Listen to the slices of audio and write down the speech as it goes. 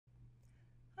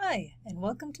Hi, and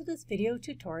welcome to this video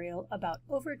tutorial about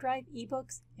OverDrive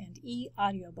ebooks and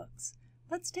e-audiobooks.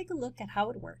 Let's take a look at how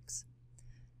it works.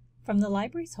 From the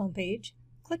library's homepage,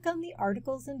 click on the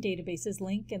Articles and Databases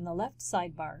link in the left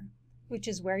sidebar, which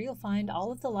is where you'll find all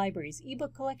of the library's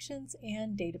ebook collections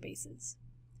and databases.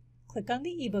 Click on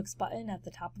the eBooks button at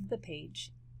the top of the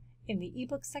page. In the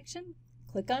eBooks section,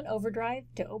 click on OverDrive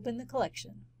to open the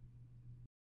collection.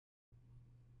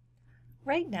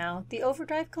 Right now, the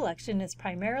OverDrive collection is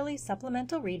primarily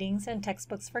supplemental readings and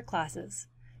textbooks for classes.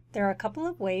 There are a couple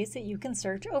of ways that you can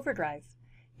search OverDrive.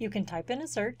 You can type in a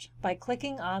search by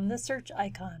clicking on the search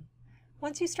icon.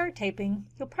 Once you start typing,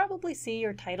 you'll probably see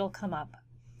your title come up.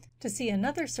 To see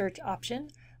another search option,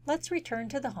 let's return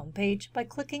to the home page by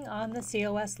clicking on the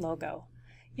COS logo.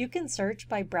 You can search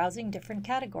by browsing different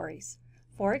categories.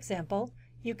 For example,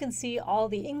 you can see all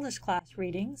the English class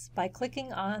readings by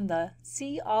clicking on the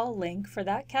See All link for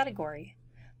that category.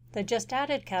 The Just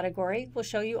Added category will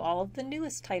show you all of the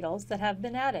newest titles that have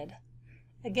been added.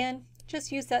 Again,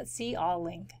 just use that See All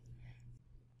link.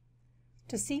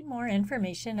 To see more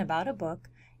information about a book,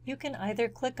 you can either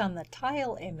click on the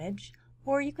tile image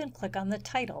or you can click on the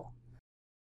title.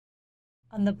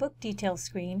 On the book details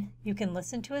screen, you can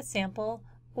listen to a sample,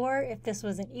 or if this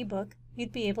was an ebook,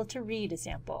 you'd be able to read a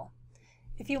sample.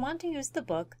 If you want to use the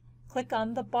book, click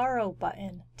on the Borrow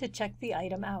button to check the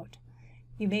item out.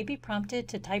 You may be prompted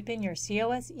to type in your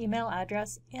COS email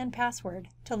address and password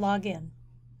to log in.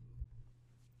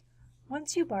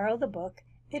 Once you borrow the book,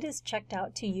 it is checked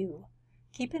out to you.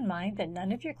 Keep in mind that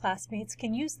none of your classmates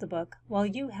can use the book while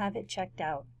you have it checked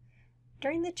out.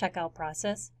 During the checkout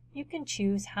process, you can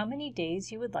choose how many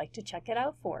days you would like to check it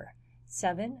out for,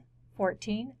 7,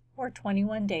 14, or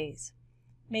 21 days.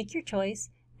 Make your choice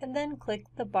and then click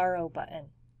the Borrow button.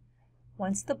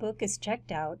 Once the book is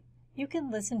checked out, you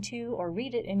can listen to or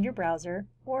read it in your browser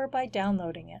or by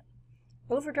downloading it.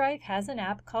 OverDrive has an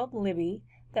app called Libby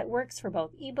that works for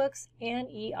both ebooks and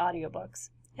e-audiobooks,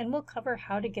 and we'll cover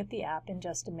how to get the app in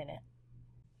just a minute.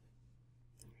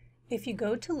 If you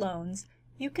go to Loans,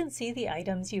 you can see the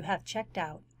items you have checked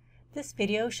out. This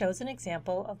video shows an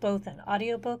example of both an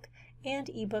audiobook and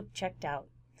ebook checked out.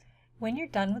 When you're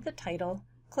done with the title,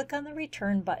 click on the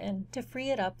Return button to free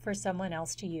it up for someone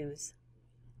else to use.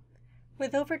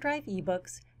 With OverDrive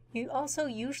ebooks, you also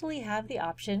usually have the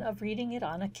option of reading it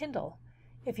on a Kindle.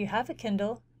 If you have a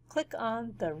Kindle, click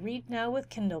on the Read Now with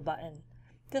Kindle button.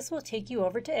 This will take you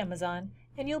over to Amazon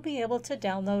and you'll be able to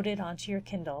download it onto your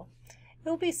Kindle. It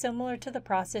will be similar to the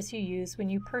process you use when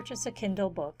you purchase a Kindle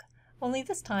book, only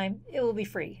this time it will be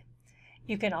free.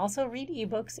 You can also read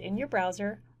ebooks in your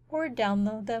browser or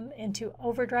download them into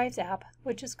OverDrive's app,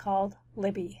 which is called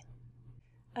Libby.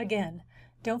 Again,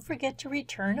 don't forget to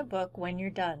return a book when you're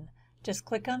done. Just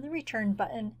click on the Return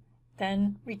button,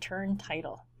 then Return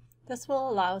Title. This will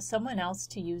allow someone else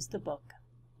to use the book.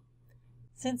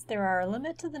 Since there are a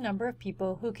limit to the number of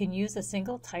people who can use a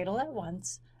single title at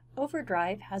once,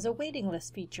 OverDrive has a waiting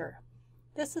list feature.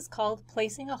 This is called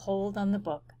placing a hold on the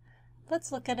book.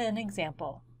 Let's look at an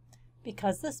example.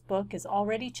 Because this book is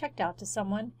already checked out to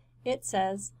someone, it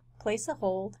says place a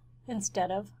hold instead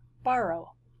of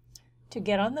borrow. To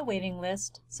get on the waiting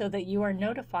list so that you are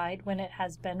notified when it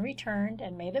has been returned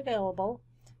and made available,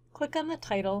 click on the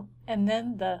title and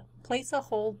then the Place a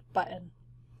Hold button.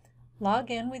 Log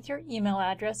in with your email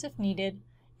address if needed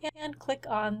and click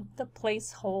on the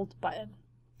Place Hold button.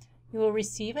 You will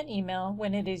receive an email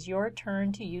when it is your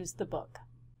turn to use the book.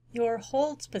 Your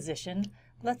holds position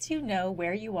lets you know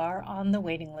where you are on the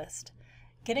waiting list.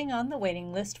 Getting on the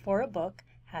waiting list for a book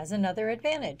has another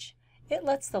advantage. It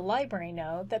lets the library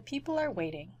know that people are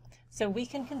waiting, so we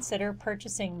can consider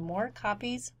purchasing more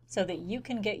copies so that you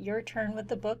can get your turn with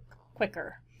the book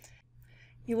quicker.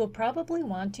 You will probably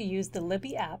want to use the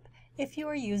Libby app if you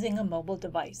are using a mobile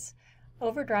device.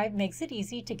 OverDrive makes it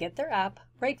easy to get their app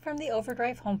right from the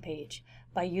OverDrive homepage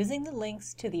by using the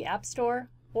links to the App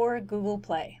Store or Google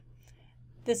Play.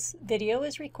 This video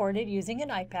is recorded using an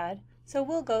iPad, so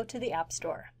we'll go to the App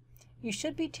Store. You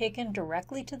should be taken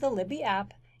directly to the Libby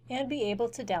app and be able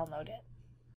to download it.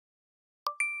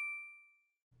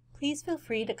 Please feel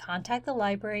free to contact the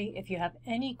library if you have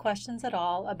any questions at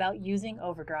all about using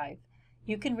OverDrive.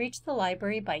 You can reach the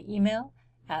library by email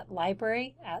at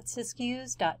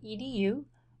library@siskiyous.edu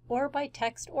or by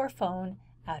text or phone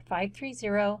at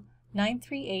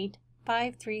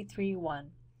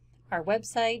 530-938-5331. Our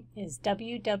website is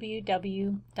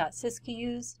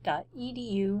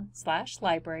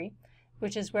www.siskiyous.edu/library,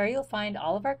 which is where you'll find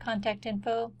all of our contact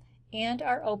info and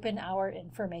our open hour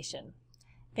information.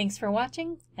 Thanks for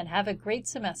watching and have a great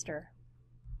semester.